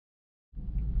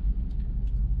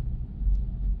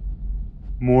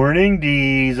Morning,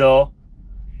 Diesel.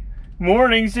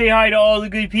 Morning, say hi to all the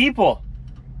good people.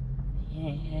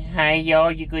 Hi,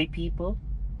 y'all, you good people.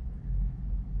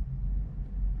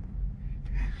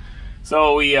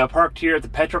 So we parked here at the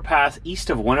Petro Pass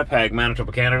east of Winnipeg,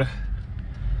 Manitoba, Canada.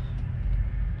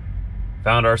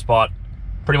 Found our spot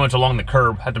pretty much along the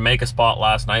curb. Had to make a spot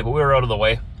last night, but we were out of the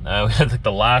way. We had like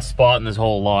the last spot in this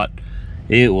whole lot.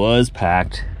 It was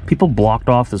packed. People blocked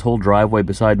off this whole driveway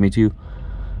beside me too.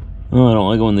 Oh, I don't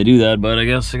like it when they do that, but I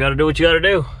guess you gotta do what you gotta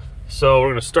do. So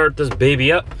we're gonna start this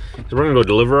baby up, because we're gonna go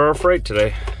deliver our freight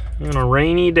today on a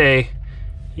rainy day.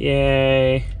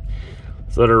 Yay.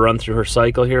 Let's let her run through her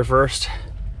cycle here first.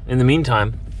 In the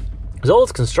meantime, there's all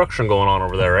this construction going on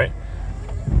over there, right?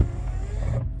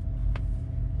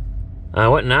 I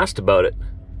went and asked about it,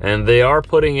 and they are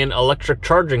putting in electric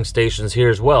charging stations here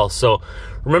as well. So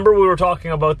remember we were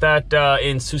talking about that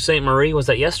in Sault Ste. Marie, was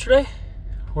that yesterday?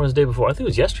 Or was the day before? I think it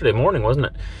was yesterday morning, wasn't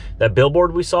it? That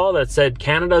billboard we saw that said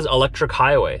Canada's electric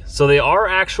highway. So they are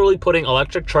actually putting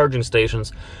electric charging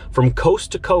stations from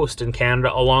coast to coast in Canada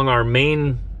along our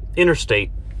main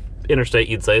interstate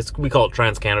you'd say. We call it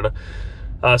Trans-Canada.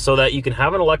 So that you can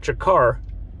have an electric car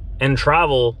and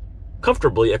travel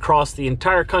comfortably across the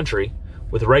entire country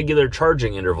with regular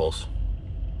charging intervals.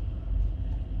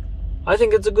 I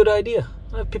think it's a good idea.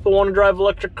 If people want to drive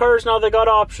electric cars, now they got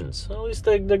options. At least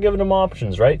they're giving them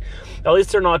options, right? At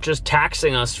least they're not just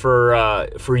taxing us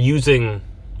for using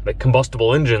like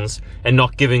combustible engines and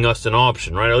not giving us an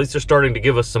option, right? At least they're starting to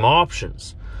give us some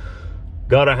options.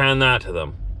 Gotta hand that to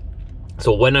them.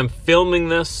 So when I'm filming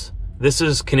this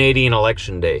is Canadian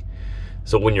election day.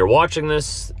 So when you're watching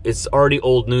this, it's already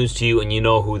old news to you and you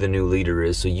know who the new leader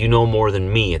is. So you know more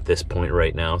than me at this point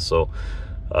right now. So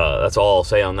that's all I'll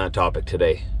say on that topic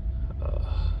today.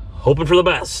 Hoping for the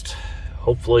best.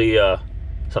 Hopefully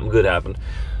something good happened.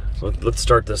 So let's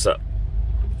start this up.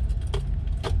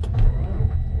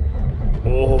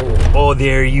 Oh,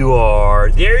 there you are.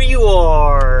 There you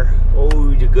are. Oh,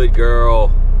 you're a good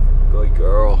girl. Good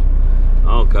girl.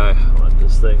 Okay, let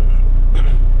this thing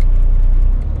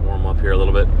warm up here a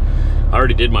little bit. I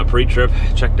already did my pre-trip,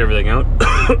 checked everything out.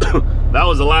 That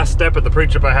was the last step at the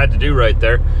pre-trip I had to do right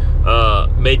there.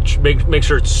 Make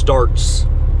sure it starts.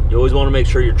 You always want to make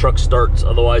sure your truck starts,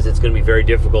 otherwise it's going to be very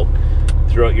difficult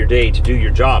throughout your day to do your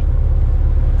job.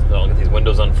 So I'll get these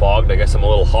windows unfogged. I guess I'm a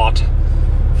little hot,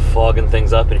 fogging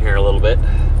things up in here a little bit.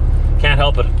 Can't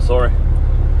help it, sorry.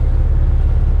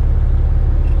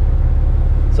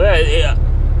 So yeah,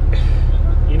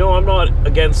 you know, I'm not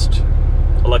against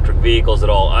electric vehicles at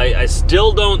all. I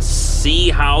still don't see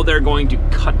how they're going to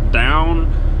cut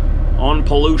down on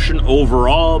pollution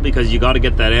overall, because you got to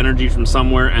get that energy from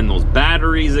somewhere, and those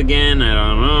batteries again,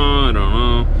 I don't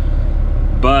know.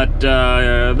 But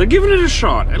they're giving it a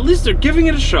shot. At least they're giving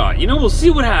it a shot. You know, we'll see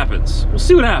what happens. We'll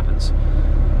see what happens.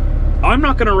 I'm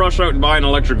not going to rush out and buy an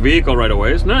electric vehicle right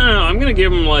away. No, I'm going to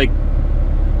give them like,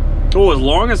 as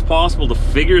long as possible to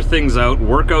figure things out,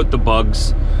 work out the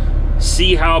bugs,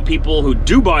 see how people who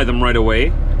do buy them right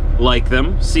away like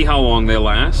them, see how long they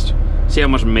last. See how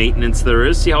much maintenance there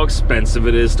is, see how expensive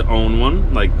it is to own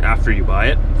one, like after you buy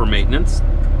it for maintenance.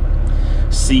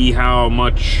 See how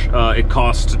much it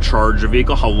costs to charge a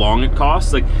vehicle, how long it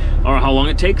costs, like, or how long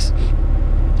it takes.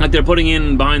 Like they're putting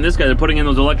in, behind this guy, they're putting in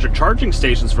those electric charging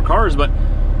stations for cars, but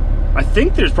I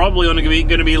think there's probably only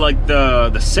going to be like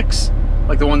the 6,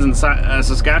 like the ones in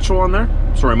Saskatchewan there.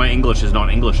 Sorry, my English is not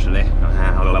English today.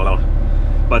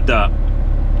 But,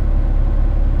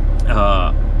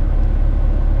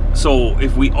 so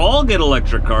if we all get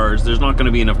electric cars, there's not going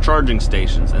to be enough charging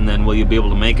stations. And then will you be able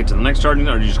to make it to the next charging,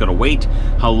 or you just got to wait?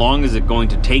 How long is it going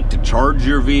to take to charge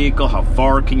your vehicle? How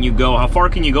far can you go? How far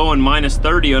can you go in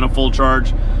 -30 on a full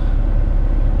charge?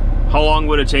 How long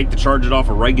would it take to charge it off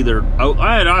a regular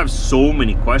I have so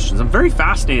many questions. I'm very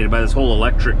fascinated by this whole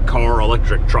electric car,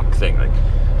 electric truck thing. Like,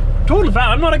 totally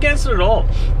I'm not against it at all.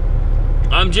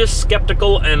 I'm just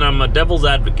skeptical, and I'm a devil's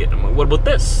advocate. I'm like, what about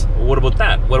this? What about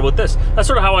that? What about this? That's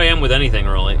sort of how I am with anything,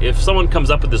 really. If someone comes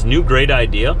up with this new great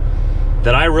idea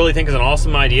that I really think is an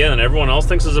awesome idea and everyone else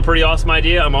thinks is a pretty awesome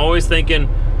idea, I'm always thinking,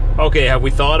 okay, have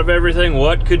we thought of everything?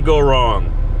 What could go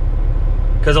wrong?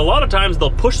 Because a lot of times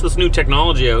they'll push this new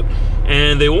technology out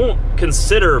and they won't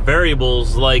consider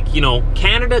variables like, you know,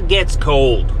 Canada gets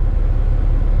cold.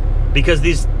 Because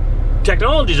these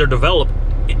technologies are developed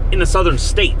in the southern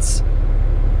states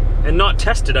and not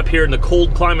tested up here in the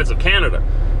cold climates of Canada.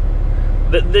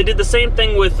 They did the same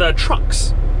thing with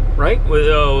trucks. right?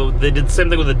 They did the same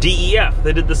thing with the DEF.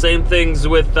 They did the same things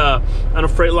with, on a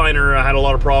Freightliner had a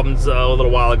lot of problems a little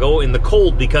while ago in the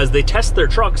cold because they test their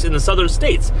trucks in the southern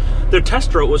states. Their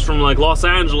test route was from like Los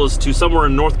Angeles to somewhere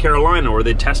in North Carolina where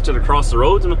they tested across the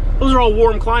roads, and those are all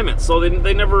warm climates, so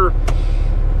they never,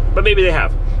 but maybe they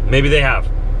have. Maybe they have.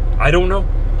 I don't know.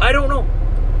 I don't know.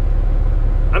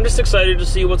 I'm just excited to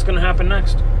see what's going to happen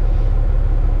next.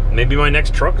 Maybe my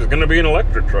next truck is going to be an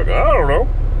electric truck. I don't know.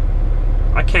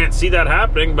 I can't see that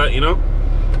happening, but you know,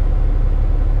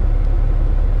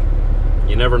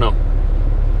 you never know.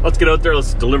 Let's get out there.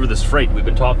 Let's deliver this freight. We've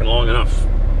been talking long enough.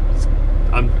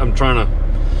 I'm trying to.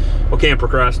 Okay, I'm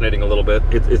procrastinating a little bit.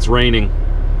 It's raining,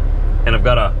 and I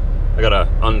gotta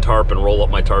untarp and roll up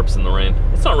my tarps in the rain.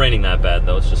 It's not raining that bad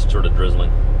though. It's just sort of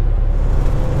drizzling.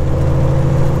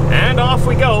 And off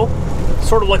we go.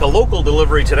 Sort of like a local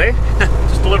delivery today.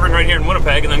 Just delivering right here in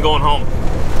Winnipeg and then going home.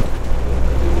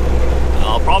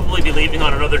 I'll probably be leaving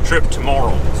on another trip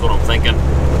tomorrow. That's what I'm thinking.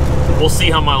 We'll see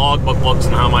how my logbook looks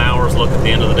and how my hours look at the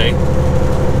end of the day.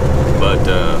 But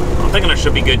I'm thinking I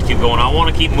should be good to keep going. I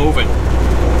want to keep moving.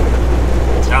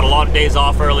 Had a lot of days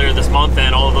off earlier this month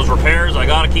and all of those repairs. I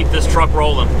got to keep this truck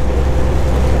rolling.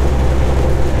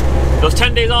 Those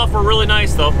 10 days off were really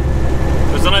nice though.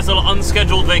 It was a nice little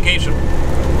unscheduled vacation.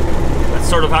 That's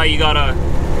sort of how you gotta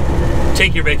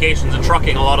take your vacations in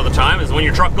trucking a lot of the time, is when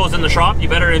your truck goes in the shop, you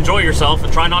better enjoy yourself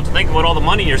and try not to think about all the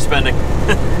money you're spending.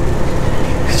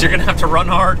 Because you're gonna have to run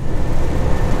hard.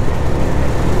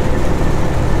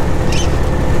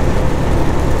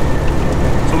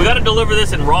 So we gotta deliver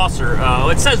this in Rosser.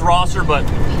 It says Rosser, but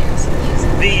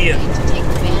the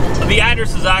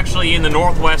address is actually in the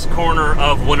northwest corner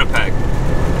of Winnipeg.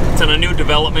 It's in a new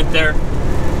development there.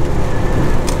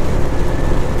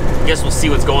 I guess we'll see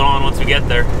what's going on once we get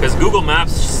there, because Google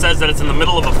Maps says that it's in the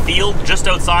middle of a field just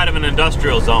outside of an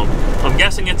industrial zone. I'm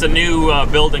guessing it's a new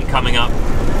building coming up.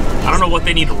 I don't know what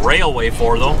they need railway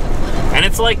for though. And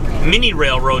it's like mini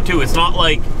railroad too. It's not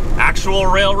like actual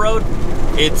railroad.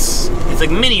 It's like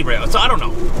mini rail. So I don't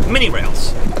know. Mini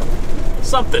rails.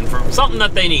 Something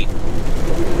that they need.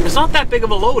 It's not that big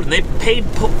of a load, and they paid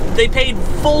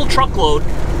full truckload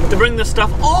to bring this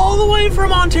stuff all the way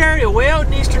from Ontario, way out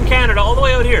in eastern Canada, all the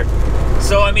way out here.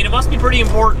 So I mean, it must be pretty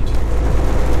important.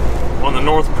 On the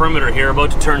north perimeter here,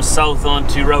 about to turn south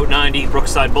onto Route 90,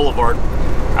 Brookside Boulevard.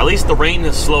 At least the rain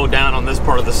has slowed down on this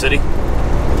part of the city.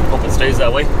 Hope it stays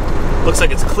that way. Looks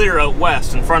like it's clear out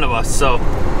west in front of us, so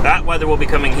that weather will be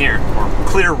coming here, or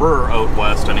clearer out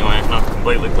west anyway, not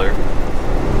completely clear.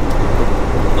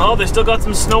 Oh, they still got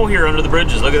some snow here under the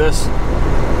bridges. Look at this.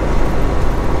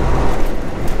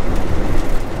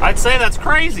 I'd say that's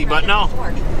crazy, but no.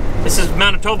 This is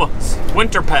Manitoba. It's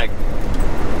Winnipeg.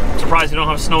 Surprised you don't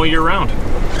have snow year round.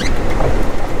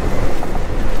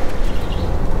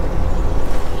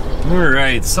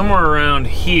 Alright, somewhere around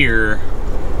here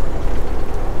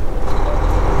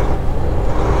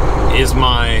is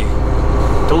my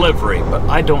delivery, but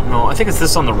I don't know. I think it's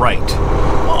this on the right.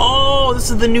 Oh, this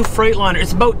is the new Freightliner.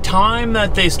 It's about time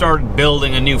that they started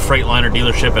building a new Freightliner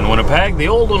dealership in Winnipeg. The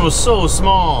old one was so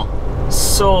small,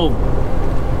 so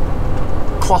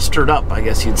clustered up, I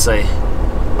guess you'd say.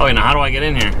 Oh, now how do I get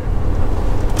in here?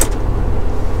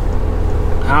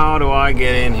 How do I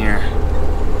get in here?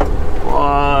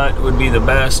 What would be the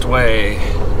best way?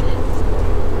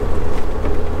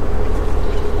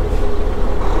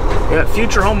 Yeah,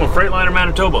 future home of Freightliner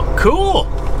Manitoba. Cool!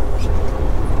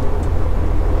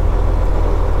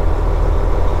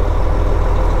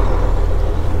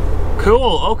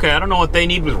 Cool, okay, I don't know what they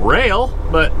need with rail,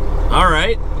 but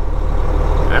alright.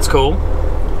 That's cool.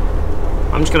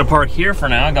 I'm just gonna park here for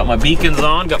now. Got my beacons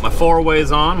on, got my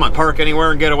four-ways on, my park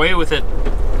anywhere and get away with it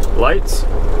lights.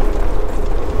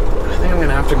 I think I'm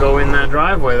gonna have to go in that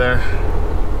driveway there.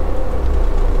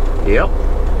 Yep.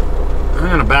 I'm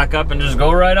gonna back up and just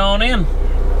go right on in.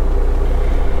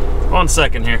 1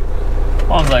 second here.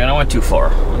 1 second, I went too far.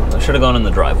 I should have gone in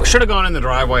the driveway. Should have gone in the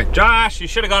driveway. Josh, you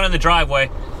should have gone in the driveway.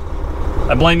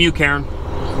 I blame you, Karen.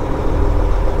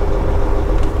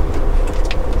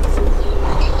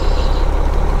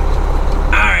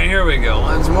 Alright, here we go.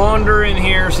 Let's wander in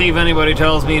here, see if anybody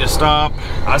tells me to stop.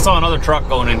 I saw another truck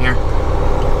going in here.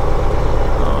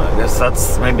 I guess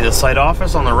that's maybe the site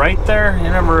office on the right there. You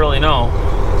never really know.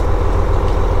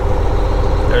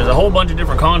 There's a whole bunch of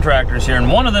different contractors here,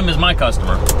 and one of them is my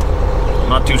customer. I'm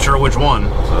not too sure which one,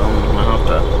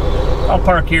 so I'll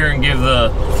park here and give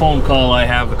the phone call I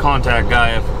have, the contact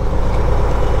guy,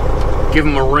 give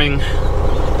him a ring,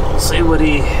 see what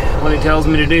he tells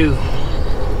me to do.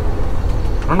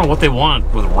 I don't know what they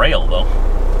want with rail though.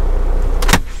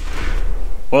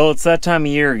 Well, it's that time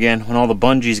of year again when all the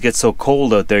bungees get so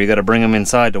cold out there. You got to bring them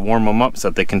inside to warm them up so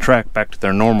that they contract back to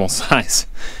their normal size.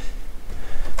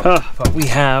 But we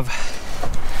have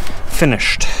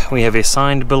finished. We have a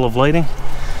signed bill of lading,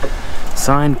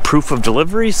 signed proof of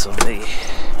delivery, so they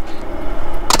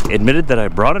admitted that I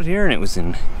brought it here and it was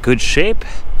in good shape.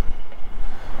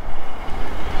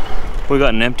 We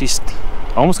got an empty,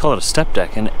 I almost call it a step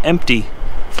deck, an empty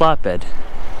flatbed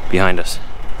behind us.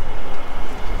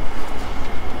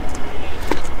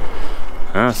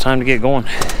 It's time to get going.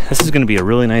 This is going to be a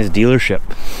really nice dealership.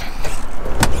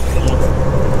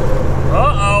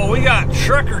 Uh-oh, we got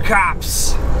trucker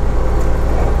cops.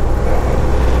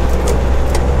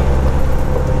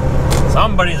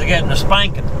 Somebody's getting a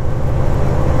spanking.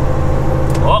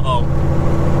 Uh-oh.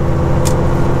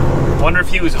 Wonder if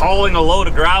he was hauling a load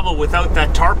of gravel without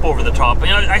that tarp over the top. You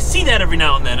know, I see that every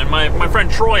now and then, and my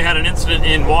friend Troy had an incident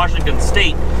in Washington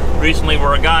State recently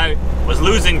where a guy was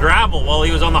losing gravel while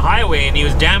he was on the highway and he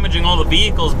was damaging all the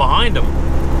vehicles behind him.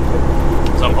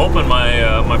 So I'm hoping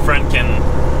my friend can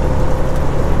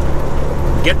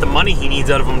get the money he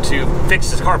needs out of him to fix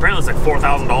his car. Apparently it's like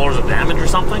 $4,000 of damage or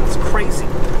something. It's crazy.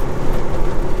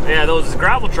 Yeah, those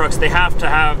gravel trucks, they have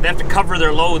to cover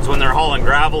their loads when they're hauling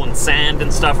gravel and sand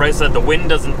and stuff, right? So that the wind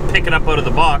doesn't pick it up out of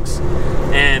the box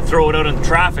and throw it out into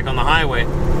traffic on the highway.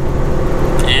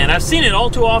 And I've seen it all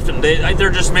too often.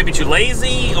 They're just maybe too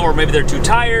lazy, or maybe they're too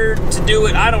tired to do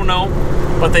it. I don't know.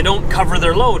 But they don't cover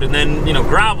their load, and then, you know,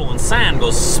 gravel and sand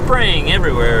goes spraying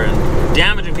everywhere and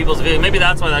damaging people's vehicles. Maybe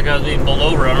that's why that guy was being pulled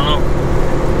over. I don't know.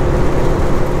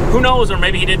 Who knows? Or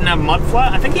maybe he didn't have mud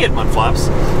flaps. I think he had mud flaps.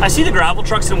 I see the gravel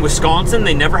trucks in Wisconsin.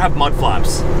 They never have mud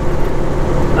flaps.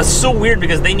 That's so weird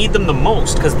because they need them the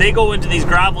most, because they go into these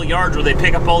gravel yards where they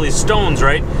pick up all these stones,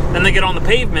 right? Then they get on the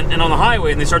pavement and on the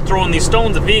highway and they start throwing these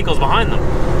stones at vehicles behind them.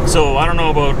 So I don't know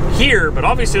about here, but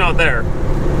obviously not there.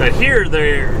 But here,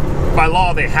 by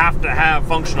law, they have to have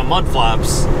functional mud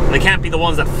flaps. They can't be the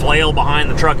ones that flail behind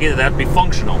the truck either. They have to be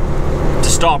functional to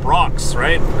stop rocks,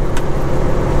 right?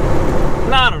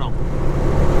 I don't know.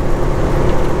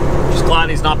 Just glad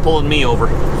he's not pulling me over.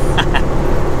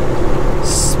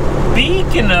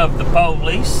 Speaking of the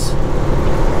police,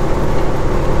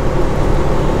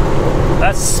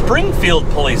 that's Springfield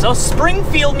Police. Oh,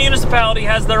 Springfield Municipality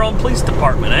has their own police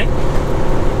department, eh?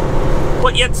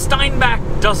 But yet Steinbach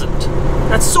doesn't.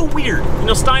 That's so weird. You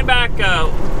know, Steinbach,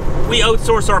 we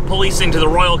outsource our policing to the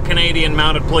Royal Canadian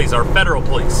Mounted Police, our federal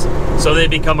police. So they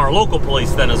become our local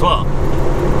police then as well.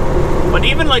 But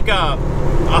even like a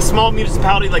small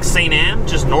municipality like St. Anne,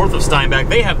 just north of Steinbach,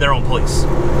 they have their own police.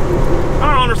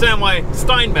 I don't understand why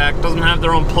Steinbach doesn't have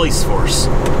their own police force.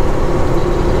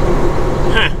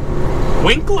 Huh.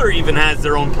 Winkler even has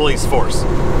their own police force.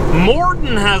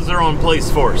 Morden has their own police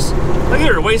force. Look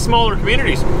here, way smaller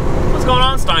communities. What's going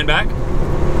on, Steinbach?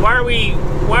 Why are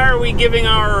we giving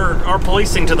our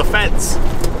policing to the feds?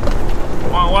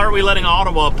 Why are we letting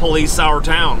Ottawa police our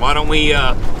town? Why don't we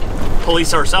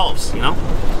police ourselves, you know?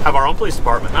 Have our own police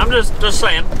department. I'm just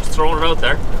saying, just throwing it out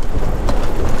there.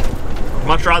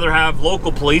 Much rather have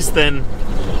local police than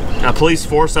a police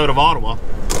force out of Ottawa.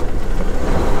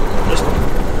 Just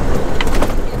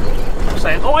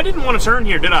saying. Oh, I didn't want to turn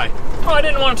here, did I? Oh, I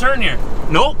didn't want to turn here.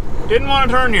 Nope, didn't want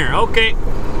to turn here. Okay,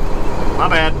 my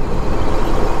bad.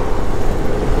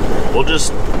 We'll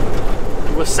just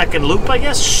do a second loop, I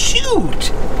guess.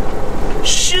 Shoot!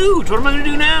 Shoot! What am I gonna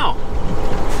do now?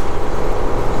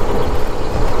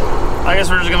 I guess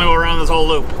we're just gonna go around this whole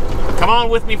loop. Come on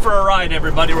with me for a ride,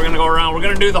 everybody. We're gonna go around. We're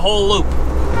gonna do the whole loop.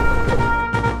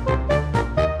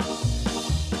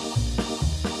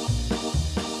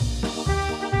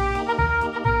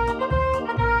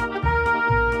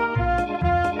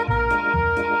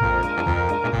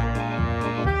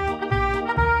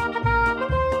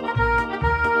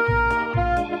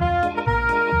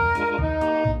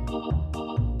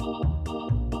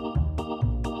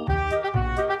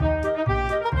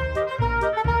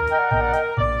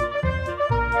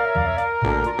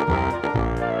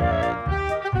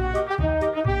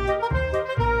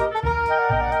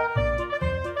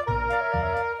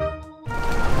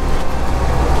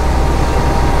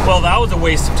 Well, that was a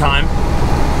waste of time.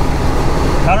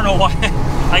 I don't know why.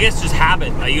 I guess just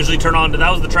habit. I usually turn on to,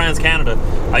 that was the Trans-Canada.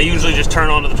 I usually just turn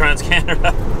on to the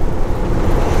Trans-Canada.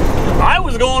 I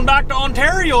was going back to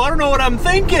Ontario. I don't know what I'm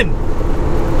thinking.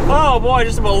 Oh boy, I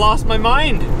just about lost my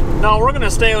mind. No, we're gonna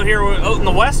stay out here out in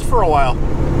the west for a while.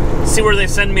 See where they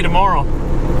send me tomorrow.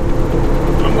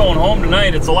 I'm going home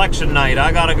tonight. It's election night.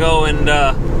 I gotta go and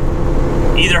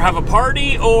either have a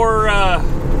party or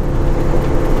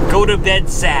go to bed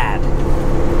sad.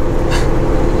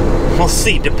 We'll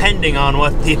see, depending on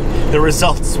what the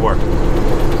results were.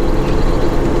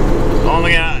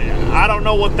 Only I don't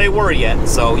know what they were yet,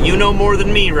 so you know more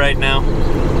than me right now.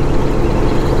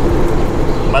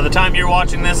 By the time you're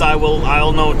watching this,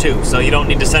 I'll know too. So you don't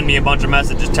need to send me a bunch of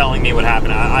messages telling me what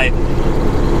happened. I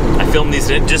filmed these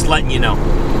just letting you know.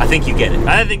 I think you get it.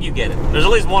 I think you get it. There's at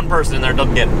least one person in there that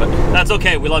doesn't get it, but that's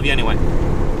okay. We love you anyway.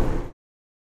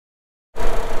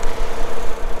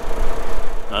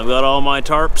 I've got all my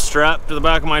tarps strapped to the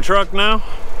back of my truck now.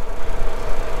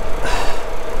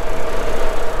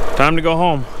 Time to go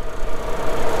home.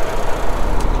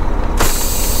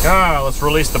 Ah, let's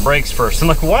release the brakes first. I'm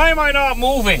like, why am I not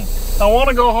moving? I want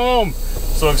to go home.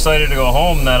 So excited to go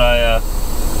home that I,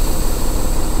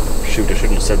 shoot, I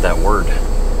shouldn't have said that word.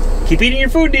 Keep eating your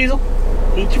food, Diesel.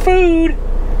 Eat your food.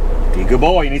 Be a good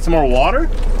boy. You need some more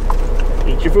water?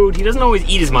 Eat your food. He doesn't always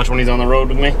eat as much when he's on the road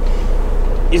with me.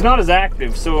 He's not as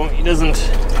active, so he doesn't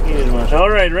eat as much. All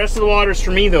right, the rest of the water's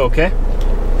for me, though, okay?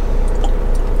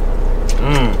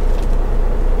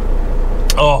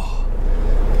 Oh.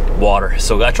 Water.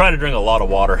 So I try to drink a lot of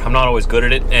water. I'm not always good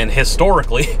at it, and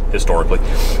historically,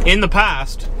 in the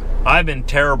past, I've been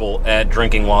terrible at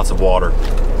drinking lots of water.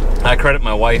 I credit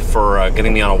my wife for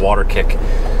getting me on a water kick,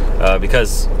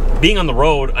 because being on the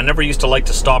road, I never used to like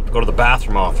to stop to go to the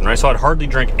bathroom often, right? So I'd hardly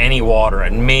drink any water,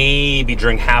 and maybe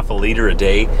drink half a liter a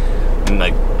day, and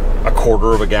like a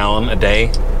quarter of a gallon a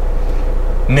day,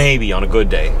 maybe on a good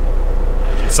day.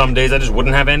 Some days I just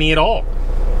wouldn't have any at all.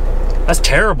 That's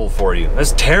terrible for you.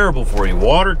 That's terrible for you.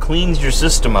 Water cleans your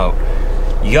system out.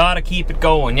 You gotta keep it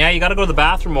going. Yeah, you gotta go to the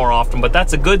bathroom more often, but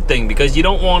that's a good thing because you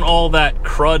don't want all that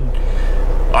crud.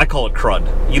 I call it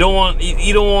crud. You don't want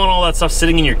all that stuff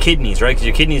sitting in your kidneys, right? Because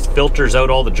your kidneys filters out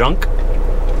all the junk.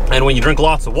 And when you drink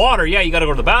lots of water, yeah, you gotta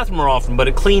go to the bathroom more often, but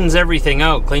it cleans everything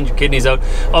out, cleans your kidneys out.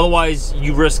 Otherwise,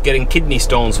 you risk getting kidney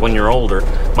stones when you're older.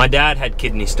 My dad had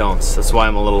kidney stones. That's why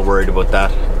I'm a little worried about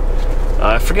that.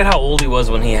 I forget how old he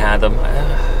was when he had them.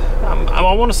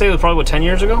 I want to say it was probably, what, 10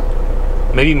 years ago?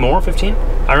 Maybe more, 15?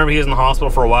 I remember he was in the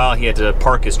hospital for a while. He had to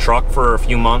park his truck for a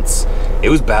few months. It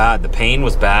was bad. The pain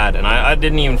was bad. And I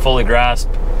didn't even fully grasp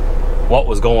what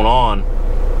was going on.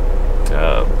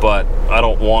 But I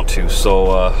don't want to.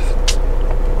 So,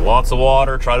 lots of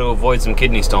water. Try to avoid some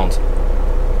kidney stones.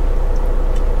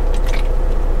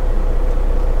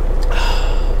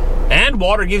 And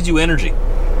water gives you energy.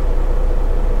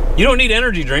 You don't need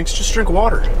energy drinks, just drink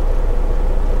water.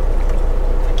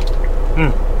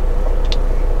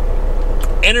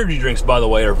 Energy drinks, by the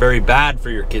way, are very bad for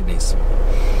your kidneys.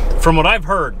 From what I've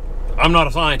heard, I'm not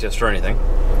a scientist or anything,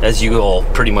 as you all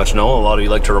pretty much know. A lot of you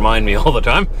like to remind me all the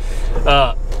time.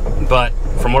 But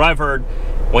from what I've heard,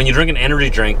 when you drink an energy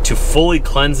drink, to fully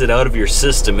cleanse it out of your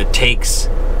system, it takes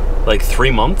like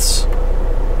 3 months.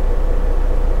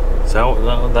 Is that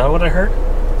what I heard?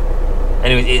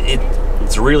 Anyway,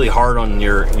 it's really hard on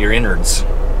your innards.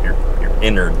 Your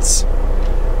innards.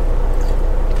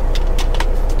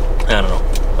 I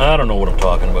don't know what I'm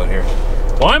talking about here.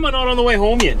 Why am I not on the way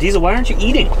home yet? Diesel, why aren't you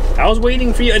eating? I was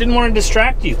waiting for you. I didn't want to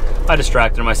distract you. I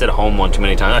distracted him. I said home one too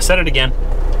many times. I said it again.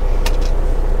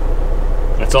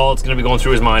 That's all that's going to be going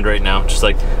through his mind right now. Just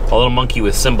like a little monkey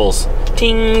with cymbals.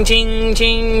 Ting, ting,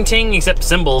 ting, ting. Except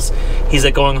cymbals. He's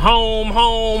like going home,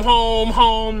 home, home,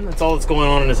 home. That's all that's going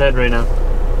on in his head right now.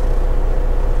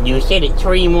 You said it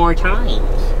 3 more times.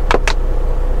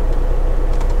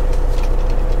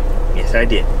 Yes, I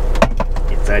did.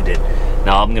 Yes, I did.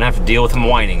 Now I'm gonna have to deal with him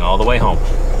whining all the way home.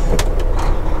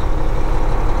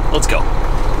 Let's go.